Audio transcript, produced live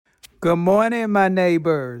Good morning, my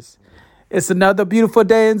neighbors. It's another beautiful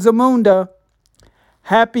day in Zamunda.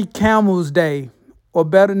 Happy Camel's Day, or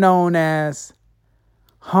better known as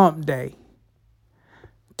Hump Day.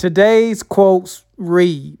 Today's quotes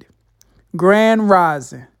read: Grand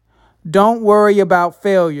Rising. Don't worry about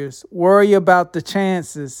failures. Worry about the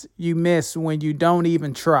chances you miss when you don't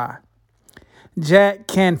even try. Jack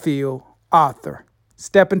Canfield, author.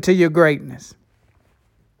 Step into your greatness.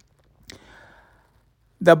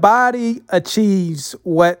 The body achieves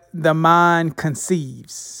what the mind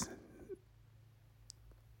conceives.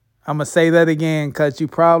 I'm going to say that again because you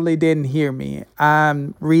probably didn't hear me.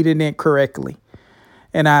 I'm reading it correctly.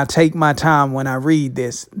 And I take my time when I read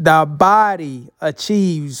this. The body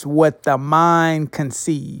achieves what the mind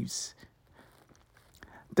conceives.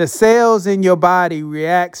 The cells in your body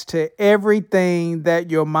reacts to everything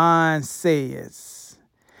that your mind says.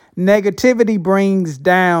 Negativity brings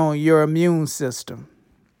down your immune system.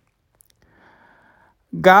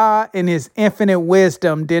 God, in his infinite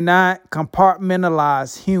wisdom, did not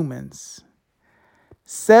compartmentalize humans.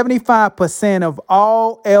 75% of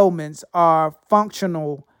all ailments are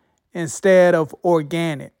functional instead of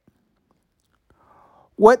organic.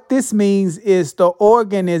 What this means is the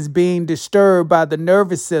organ is being disturbed by the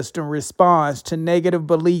nervous system response to negative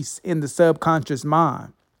beliefs in the subconscious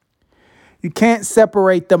mind. You can't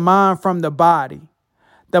separate the mind from the body.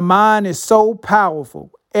 The mind is so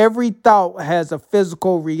powerful. Every thought has a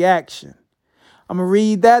physical reaction. I'm going to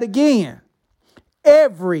read that again.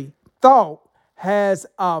 Every thought has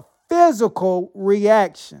a physical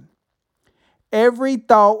reaction. Every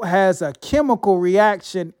thought has a chemical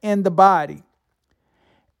reaction in the body.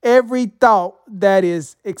 Every thought that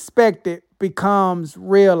is expected becomes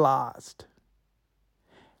realized.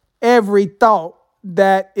 Every thought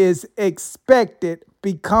that is expected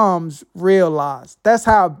becomes realized. That's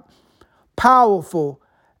how powerful.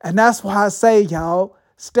 And that's why I say, y'all,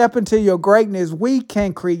 step into your greatness. We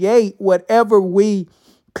can create whatever we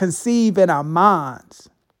conceive in our minds.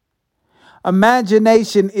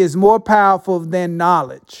 Imagination is more powerful than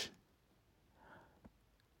knowledge.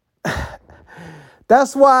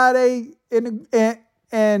 That's why they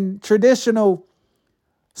in traditional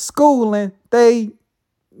schooling, they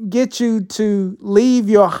get you to leave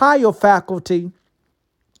your higher faculty,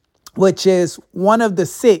 which is one of the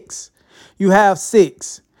six. You have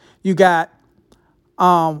six. You got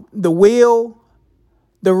the will,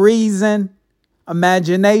 the reason,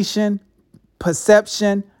 imagination,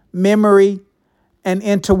 perception, memory, and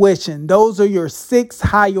intuition. Those are your six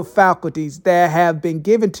higher faculties that have been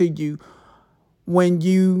given to you when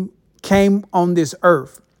you came on this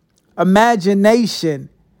earth.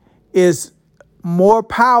 Imagination is more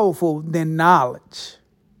powerful than knowledge.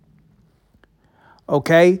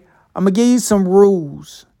 Okay? I'm going to give you some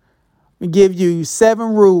rules. I'm going to give you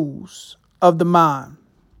 7 rules of the mind.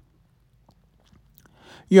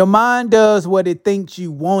 Your mind does what it thinks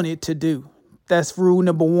you want it to do. That's rule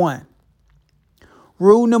number 1.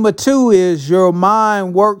 Rule number 2 is your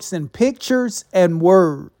mind works in pictures and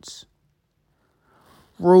words.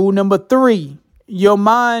 Rule number 3, your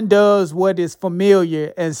mind does what is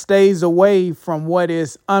familiar and stays away from what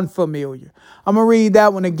is unfamiliar. I'm going to read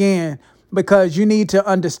that one again because you need to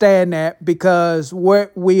understand that, because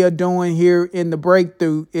what we are doing here in the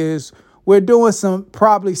breakthrough is we're doing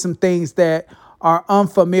probably some things that are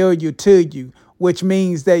unfamiliar to you, which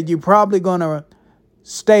means that you're probably going to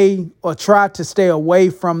stay or try to stay away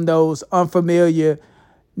from those unfamiliar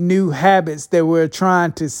new habits that we're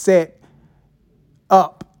trying to set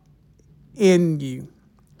up in you.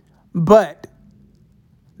 But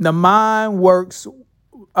the mind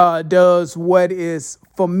does what is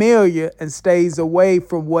familiar and stays away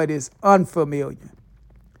from what is unfamiliar.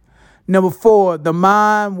 Number 4, the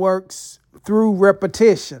mind works through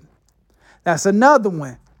repetition. That's another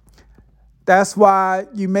one. That's why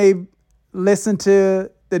you may listen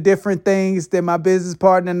to the different things that my business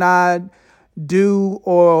partner and I do,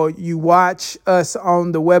 or you watch us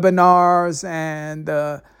on the webinars and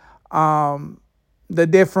the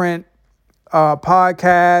different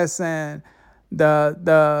podcasts and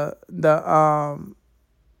the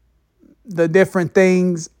different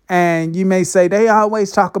things, and you may say they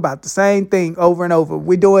always talk about the same thing over and over.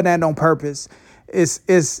 We're doing that on purpose.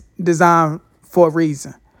 It's designed for a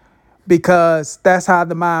reason, because that's how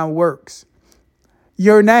the mind works.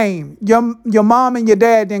 Your name, your mom and your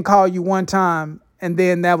dad didn't call you one time and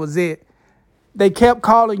then that was it. They kept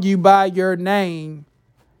calling you by your name,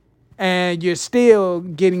 and you're still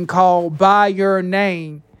getting called by your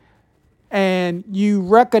name. And you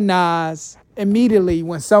recognize immediately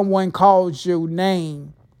when someone calls your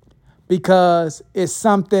name, because it's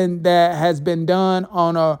something that has been done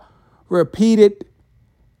on a repeated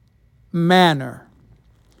manner.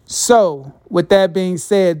 So, with that being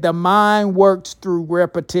said, the mind works through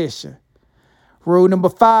repetition. Rule number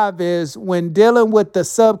 5 is when dealing with the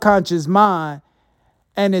subconscious mind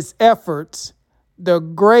and its efforts, the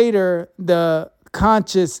greater the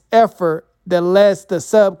conscious effort, the less the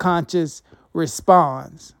subconscious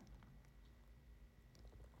responds.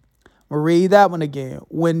 We'll read that one again.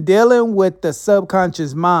 When dealing with the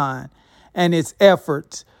subconscious mind and its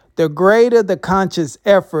efforts, the greater the conscious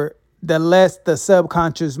effort, the less the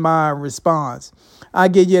subconscious mind responds. I'll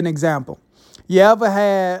give you an example. You ever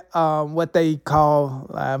had what they call,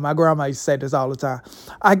 my grandma used to say this all the time,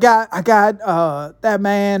 I got that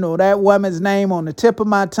man or that woman's name on the tip of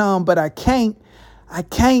my tongue, but I can't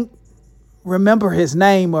remember his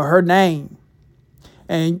name or her name.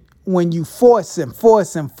 And when you force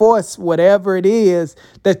whatever it is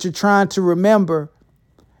that you're trying to remember,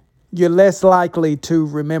 you're less likely to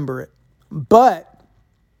remember it. But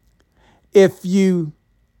if you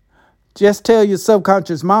just tell your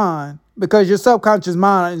subconscious mind, because your subconscious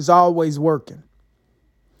mind is always working.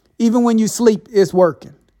 Even when you sleep, it's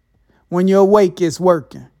working. When you're awake, it's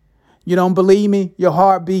working. You don't believe me? Your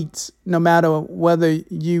heart beats no matter whether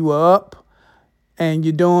you are up and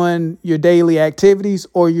you're doing your daily activities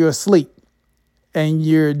or you're asleep and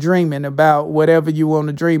you're dreaming about whatever you want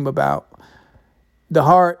to dream about. The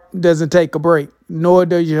heart doesn't take a break, nor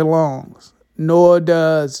does your lungs, nor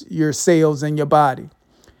does your cells in your body.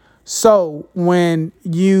 So when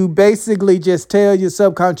you basically just tell your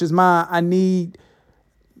subconscious mind, I need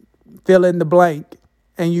fill in the blank,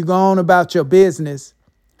 and you go on about your business,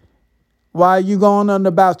 while you going on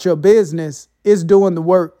about your business, it's doing the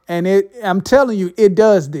work. And I'm telling you, it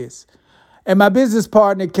does this. And my business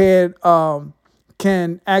partner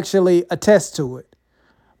can actually attest to it,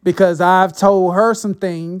 because I've told her some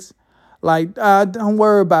things like, don't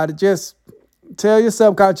worry about it. Just tell your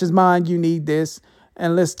subconscious mind you need this,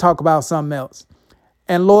 and let's talk about something else.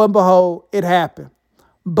 And lo and behold, it happened.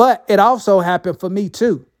 But it also happened for me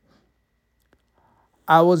too.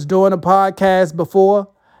 I was doing a podcast before,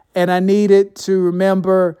 and I needed to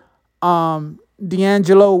remember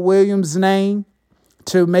D'Angelo Williams' name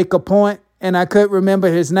to make a point, and I couldn't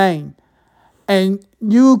remember his name. And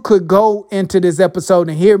you could go into this episode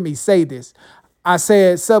and hear me say this. I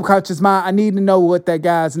said, subconscious mind, I need to know what that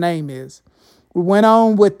guy's name is. We went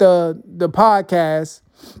on with the podcast,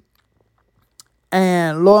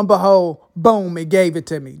 and lo and behold, boom, it gave it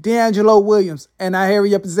to me. D'Angelo Williams. And I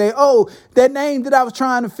hurry up and say, oh, that name that I was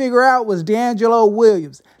trying to figure out was D'Angelo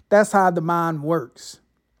Williams. That's how the mind works.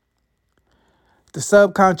 The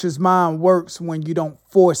subconscious mind works when you don't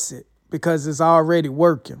force it, because it's already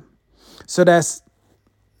working. So that's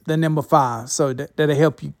the number 5. So that'll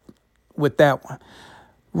help you with that one.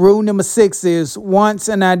 Rule number 6 is once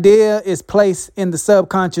an idea is placed in the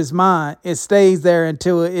subconscious mind, it stays there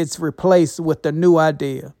until it's replaced with a new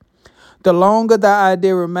idea. The longer the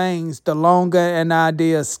idea remains, the longer an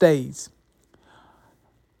idea stays.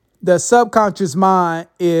 The subconscious mind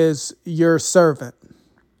is your servant.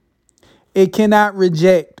 It cannot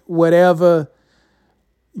reject whatever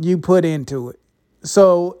you put into it.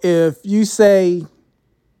 So if you say,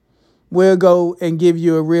 we'll go and give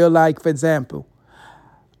you a real life example.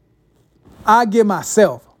 I give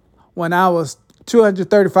myself, when I was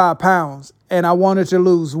 235 pounds and I wanted to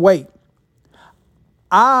lose weight,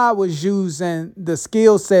 I was using the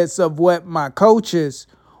skill sets of what my coaches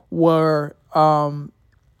were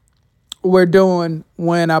doing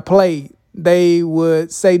when I played. They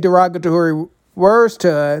would say derogatory words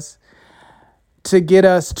to us to get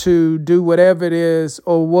us to do whatever it is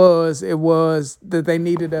or it was that they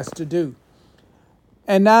needed us to do.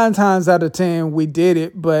 And 9 times out of 10, we did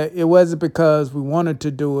it, but it wasn't because we wanted to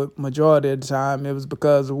do it majority of the time. It was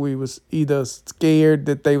because we was either scared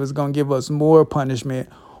that they was going to give us more punishment,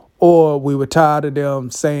 or we were tired of them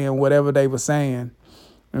saying whatever they were saying.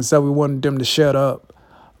 And so we wanted them to shut up.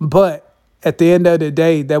 But at the end of the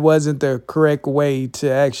day, that wasn't the correct way to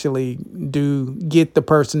actually get the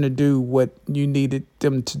person to do what you needed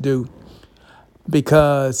them to do,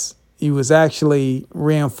 because you was actually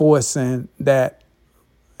reinforcing that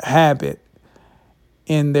habit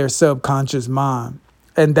in their subconscious mind.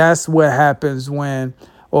 And that's what happens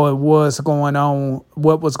what was going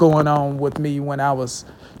on with me when I was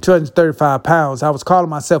 235 pounds. I was calling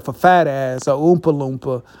myself a fat ass, a oompa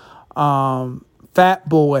loompa, fat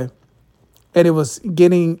boy. And it was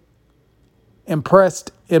getting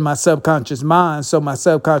impressed in my subconscious mind. So my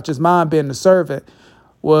subconscious mind, being the servant,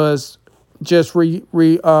 was just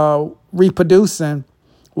reproducing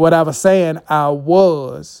what I was saying I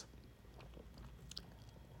was.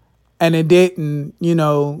 And it didn't,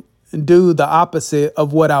 do the opposite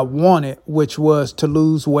of what I wanted, which was to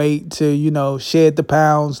lose weight, to, shed the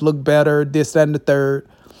pounds, look better, this, that, and the third.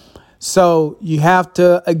 So you have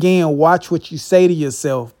to, again, watch what you say to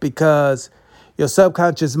yourself, because your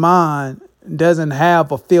subconscious mind doesn't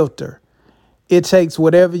have a filter. It takes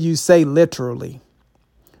whatever you say literally.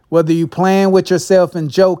 Whether you playing with yourself and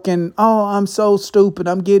joking, oh, I'm so stupid,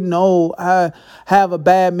 I'm getting old, I have a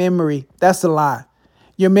bad memory. That's a lie.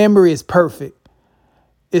 Your memory is perfect.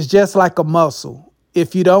 It's just like a muscle.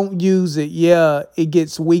 If you don't use it, it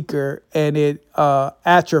gets weaker and it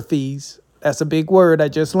atrophies. That's a big word. I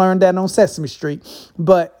just learned that on Sesame Street.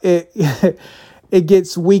 But it it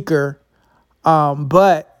gets weaker.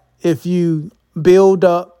 But if you build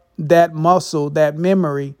up that muscle, that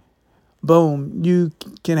memory, boom, you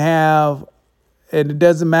can have, and it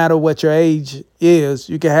doesn't matter what your age is,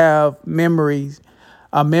 you can have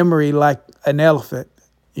a memory like an elephant.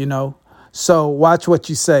 So watch what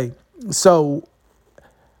you say. So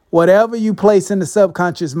whatever you place in the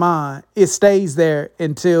subconscious mind, it stays there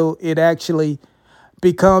until it actually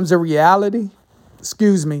becomes a reality,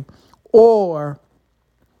 or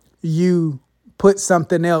you put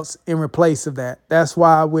something else in replace of that. That's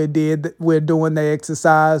why we're doing the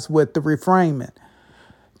exercise with the reframing,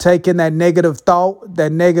 taking that negative thought,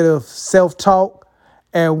 that negative self-talk,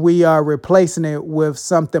 and we are replacing it with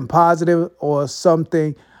something positive, or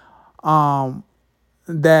something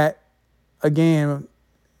that, again,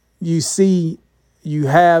 you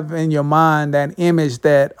have in your mind, that image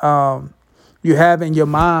that you have in your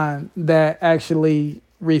mind that actually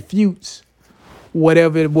refutes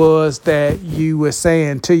whatever it was that you were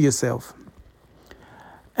saying to yourself.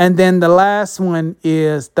 And then the last one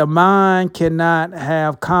is, the mind cannot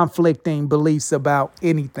have conflicting beliefs about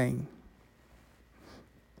anything.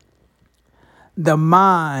 The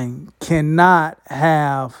mind cannot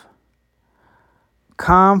have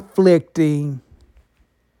conflicting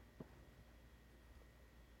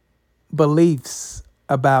beliefs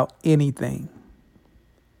about anything.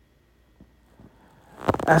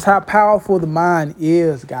 That's how powerful the mind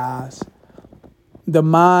is, guys. The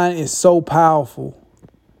mind is so powerful.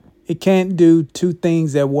 It can't do two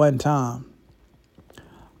things at one time.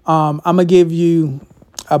 I'm going to give you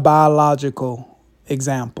a biological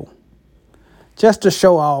example, just to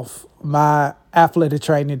show off my athletic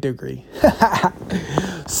training degree.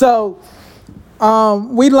 So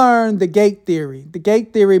we learned the gate theory. The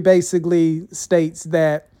gate theory basically states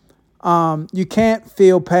that you can't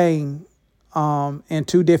feel pain in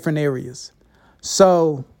two different areas.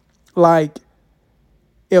 So, like,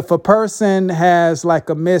 if a person has like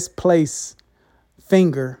a misplaced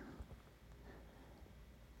finger,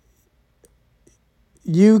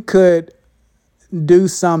 you could do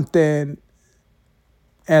something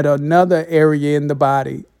at another area in the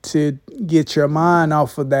body to get your mind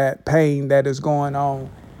off of that pain that is going on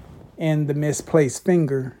in the misplaced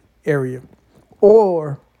finger area.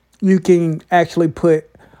 Or you can actually put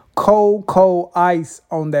cold ice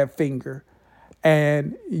on that finger,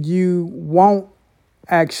 and you won't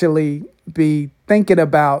actually be thinking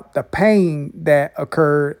about the pain that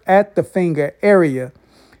occurred at the finger area.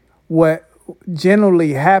 What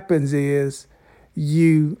generally happens is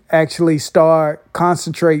you actually start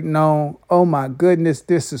concentrating on, oh my goodness,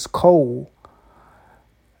 this is cold.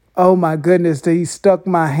 Oh my goodness, he stuck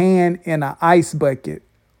my hand in an ice bucket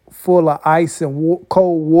full of ice and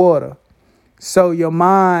cold water. So your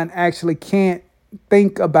mind actually can't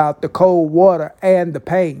think about the cold water and the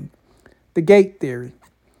pain. The gate theory.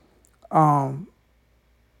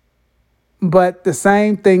 But the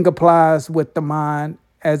same thing applies with the mind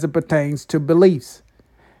as it pertains to beliefs.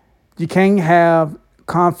 You can't have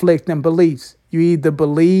conflicting beliefs. You either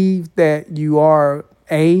believe that you are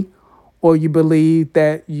A, or you believe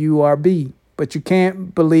that you are B. But you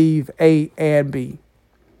can't believe A and B.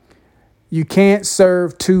 You can't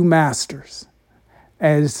serve two masters.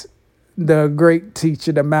 As the great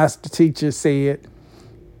teacher, the master teacher said,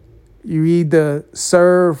 you either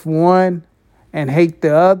serve one and hate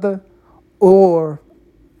the other, or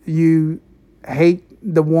you hate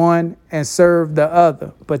the one and serve the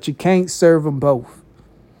other, but you can't serve them both.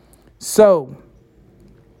 So,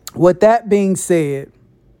 with that being said,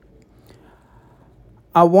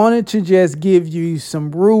 I wanted to just give you some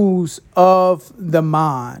rules of the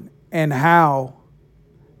mind and how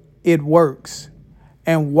it works,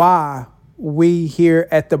 and why we here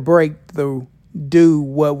at the Breakthrough do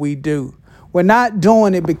what we do. We're not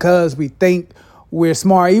doing it because we think we're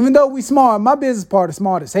smart. Even though we smart, my business partner is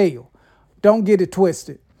smart as hell. Don't get it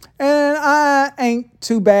twisted. And I ain't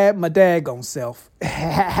too bad my daggone self.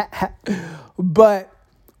 But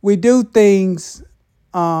we do things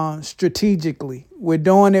strategically. We're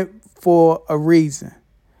doing it for a reason.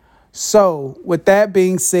 So, with that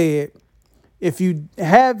being said, if you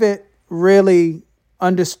haven't really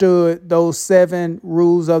understood those 7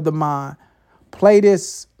 rules of the mind, play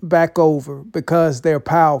this back over because they're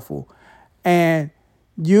powerful. And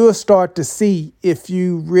you'll start to see, if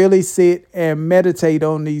you really sit and meditate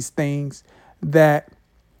on these things, that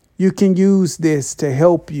you can use this to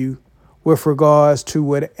help you with regards to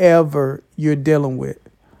whatever you're dealing with.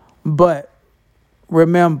 But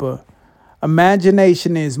remember,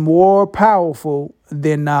 imagination is more powerful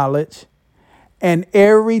than knowledge, and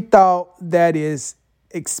every thought that is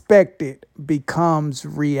expected becomes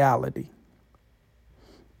reality.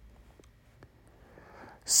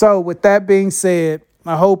 So, with that being said,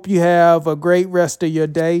 I hope you have a great rest of your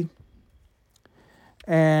day.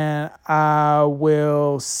 And I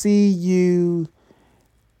will see you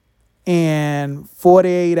in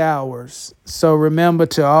 48 hours. So remember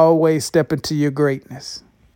to always step into your greatness.